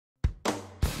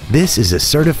This is a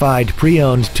certified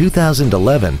pre-owned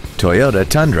 2011 Toyota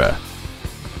Tundra.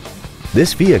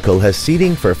 This vehicle has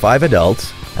seating for 5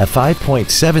 adults, a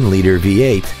 5.7-liter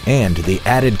V8, and the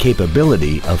added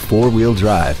capability of 4-wheel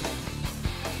drive.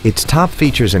 Its top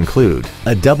features include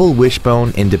a double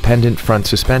wishbone independent front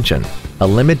suspension, a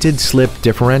limited slip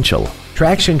differential,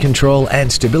 traction control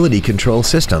and stability control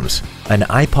systems, an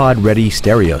iPod-ready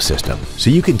stereo system so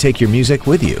you can take your music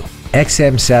with you,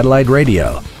 XM satellite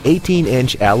radio,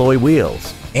 18-inch alloy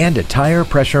wheels, and a tire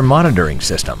pressure monitoring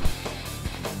system.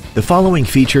 The following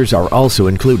features are also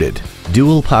included: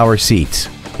 dual power seats,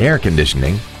 air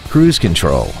conditioning, cruise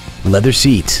control, leather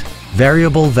seats,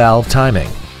 variable valve timing,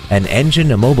 an engine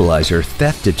immobilizer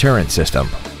theft deterrent system,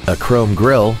 a chrome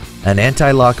grille, an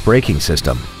anti-lock braking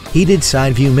system, heated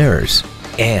side view mirrors,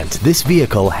 and this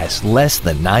vehicle has less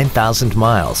than 9,000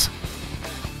 miles.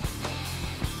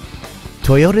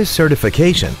 Toyota's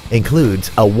certification includes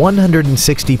a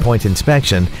 160-point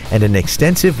inspection and an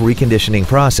extensive reconditioning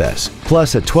process,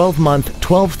 plus a 12-month,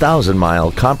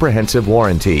 12,000-mile comprehensive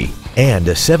warranty and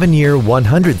a 7-year,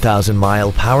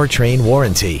 100,000-mile powertrain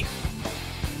warranty.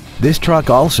 This truck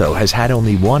also has had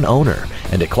only one owner,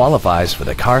 and it qualifies for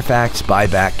the Carfax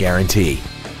buyback guarantee.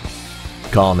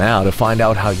 Call now to find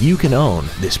out how you can own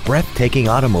this breathtaking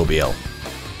automobile.